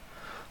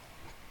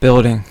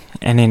Building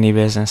an indie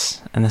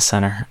business in the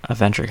center of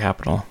venture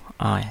capital.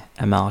 I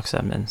am Alex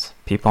Edmonds.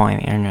 People on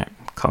the internet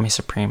call me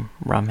Supreme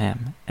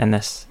Rumham, and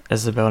this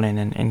is the Building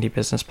an Indie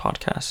Business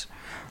podcast,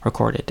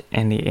 recorded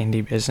in the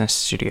Indie Business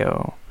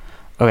Studio.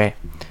 Okay,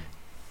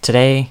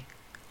 today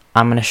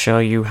I'm going to show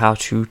you how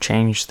to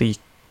change the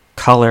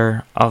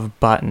color of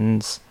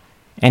buttons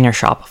in your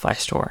Shopify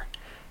store,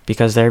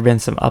 because there have been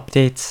some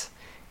updates,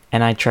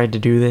 and I tried to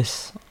do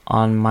this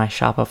on my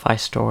Shopify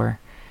store,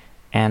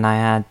 and I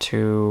had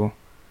to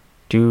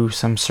do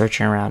some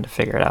searching around to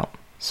figure it out.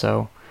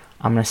 So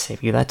I'm going to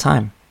save you that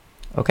time.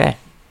 Okay,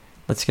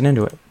 let's get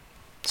into it.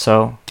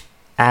 So,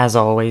 as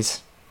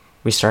always,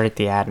 we start at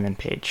the admin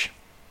page.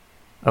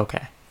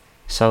 Okay,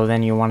 so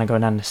then you want to go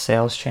down to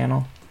sales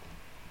channel.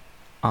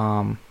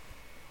 Go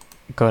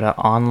to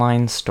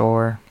online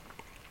store.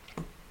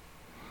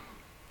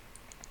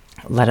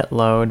 Let it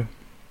load.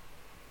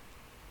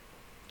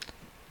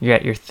 You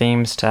got your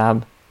themes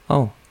tab.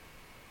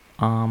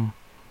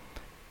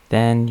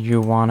 Then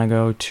you want to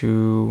go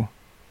to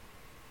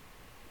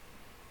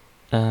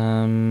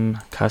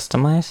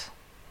customize.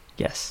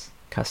 Yes,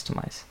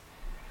 customize.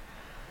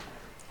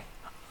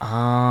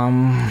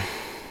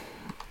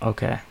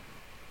 Okay.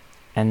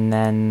 And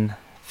then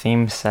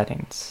theme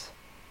settings,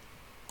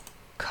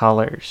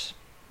 colors.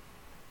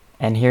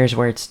 And here's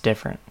where it's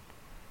different.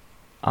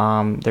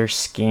 There's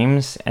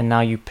schemes, and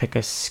now you pick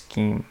a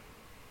scheme.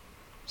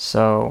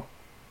 So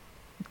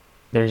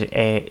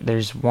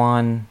there's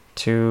 1,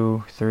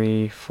 2,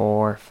 3,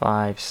 4,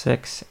 5,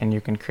 6, and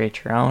you can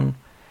create your own.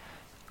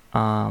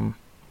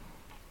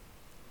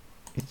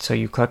 So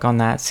you click on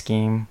that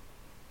scheme,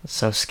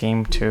 so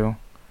scheme 2,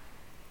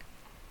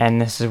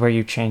 and this is where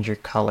you change your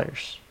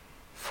colors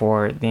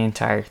for the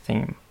entire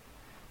theme.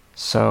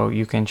 So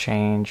you can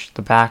change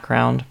the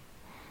background,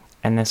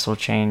 and this will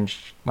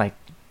change like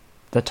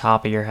the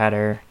top of your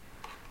header,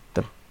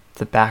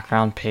 the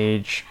background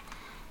page,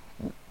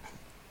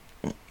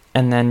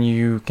 and then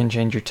you can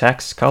change your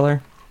text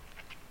color.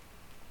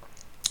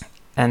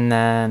 And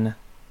then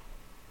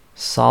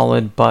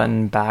solid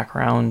button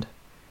background.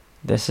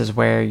 This is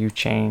where you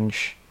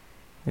change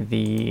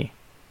the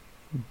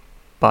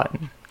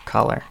button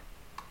color,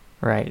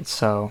 right?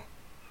 So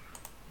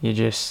you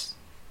just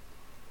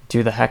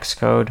do the hex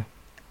code,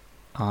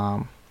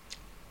 and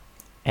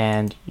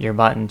your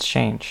button's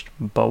changed.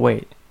 But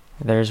wait,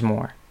 there's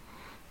more.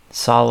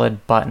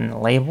 Solid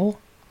button label.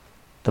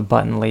 The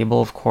button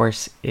label, of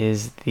course,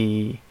 is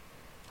the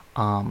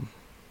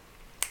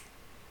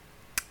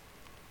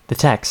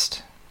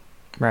text,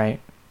 right?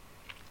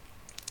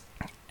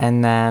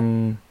 And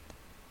then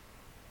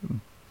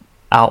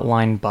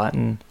outline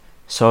button.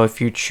 So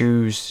if you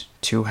choose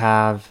to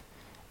have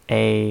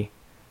a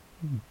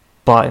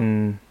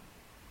button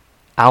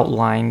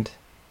outlined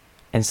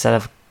instead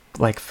of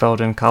like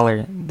filled in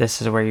color,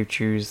 this is where you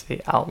choose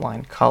the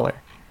outline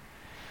color.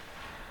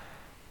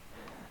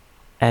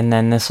 And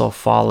then this will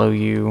follow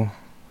you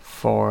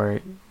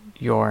for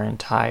your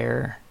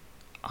entire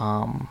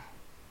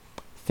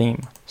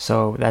theme.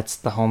 So that's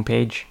the home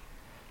page.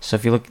 So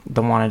if you look at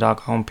the Wanna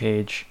Dog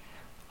homepage,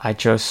 I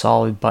chose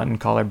solid button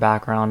color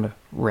background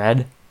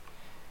red,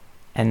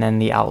 and then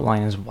the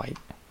outline is white.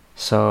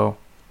 So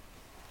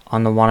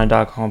on the Wanna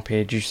Dog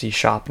homepage, you see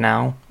shop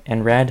now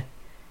in red,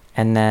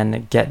 and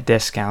then get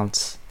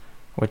discounts,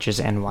 which is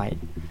in white.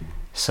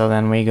 So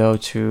then we go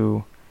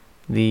to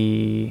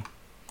the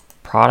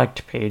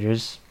product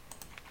pages.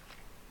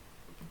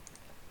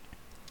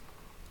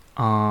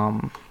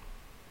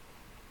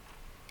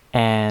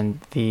 And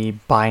the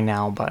buy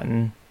now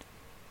button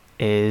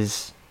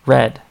is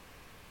red.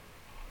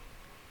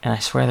 And I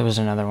swear there was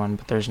another one,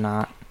 but there's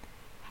not.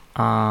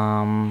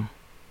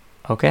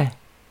 Okay.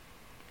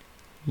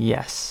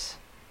 Yes.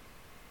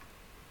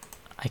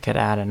 I could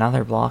add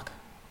another block.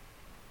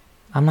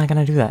 I'm not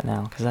going to do that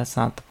now, because that's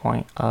not the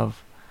point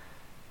of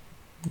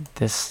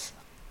this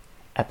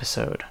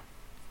episode.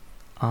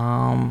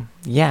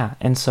 Yeah,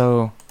 and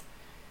so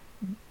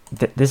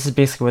this is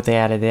basically what they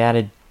added. They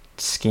added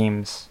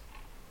schemes.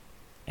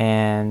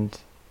 And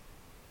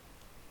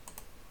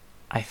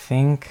I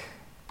think,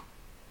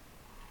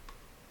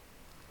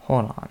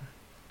 hold on,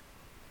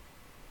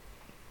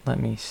 let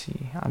me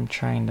see, I'm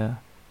trying to,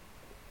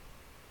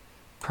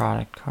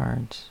 product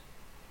cards.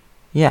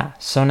 Yeah,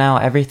 so now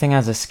everything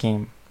has a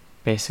scheme,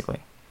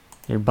 basically.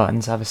 Your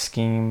buttons have a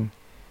scheme,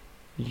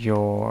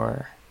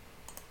 your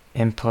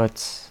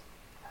inputs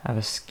have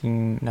a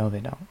scheme. No, they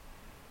don't.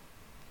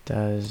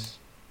 Does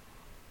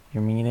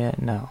your media?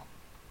 No.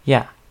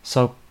 Yeah,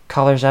 so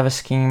colors have a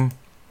scheme.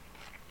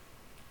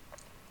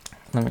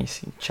 Let me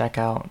see.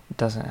 Checkout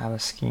doesn't have a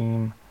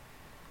scheme.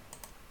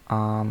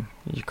 Your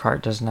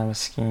cart doesn't have a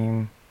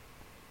scheme.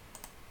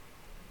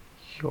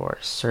 Your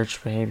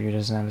search behavior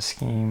doesn't have a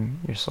scheme.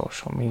 Your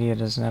social media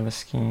doesn't have a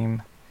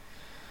scheme.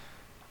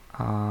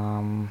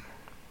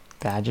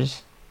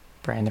 Badges,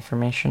 brand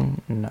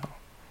information. No,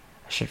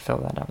 I should fill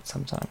that out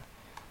sometime.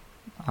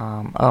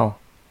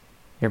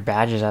 Your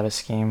badges have a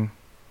scheme.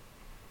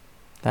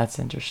 That's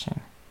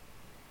interesting.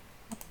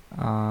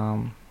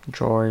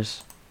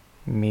 Drawers,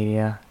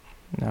 media,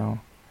 No.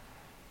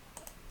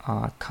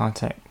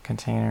 Content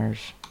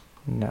containers?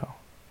 No.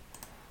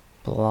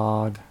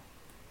 Blog.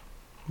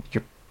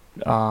 Your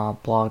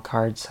blog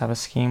cards have a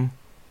scheme?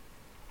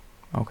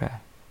 Okay.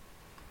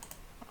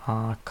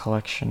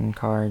 Collection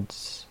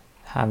cards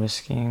have a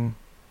scheme?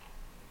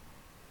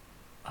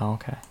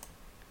 Okay.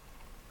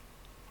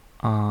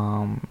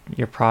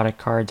 Your product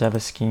cards have a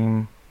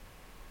scheme.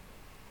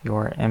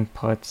 Your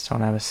inputs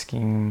don't have a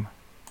scheme.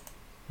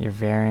 Your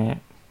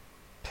variant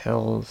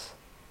pills,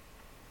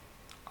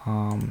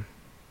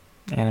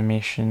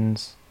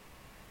 animations,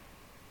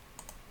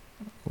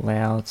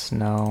 layouts,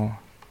 no.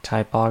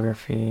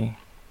 Typography,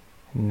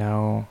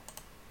 no.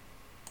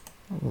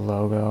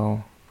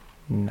 Logo,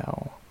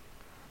 no.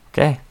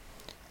 Okay.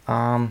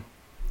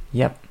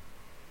 Yep.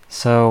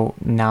 So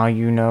now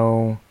you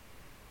know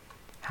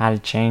how to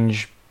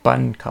change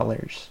button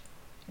colors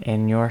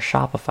in your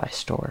Shopify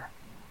store.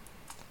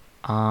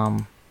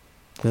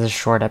 This is a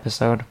short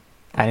episode.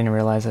 I didn't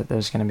realize that it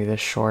was going to be this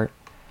short.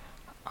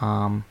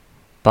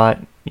 But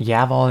you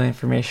have all the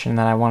information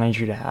that I wanted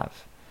you to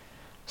have.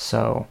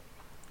 So,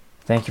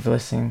 thank you for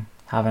listening.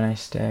 Have a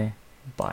nice day. Bye.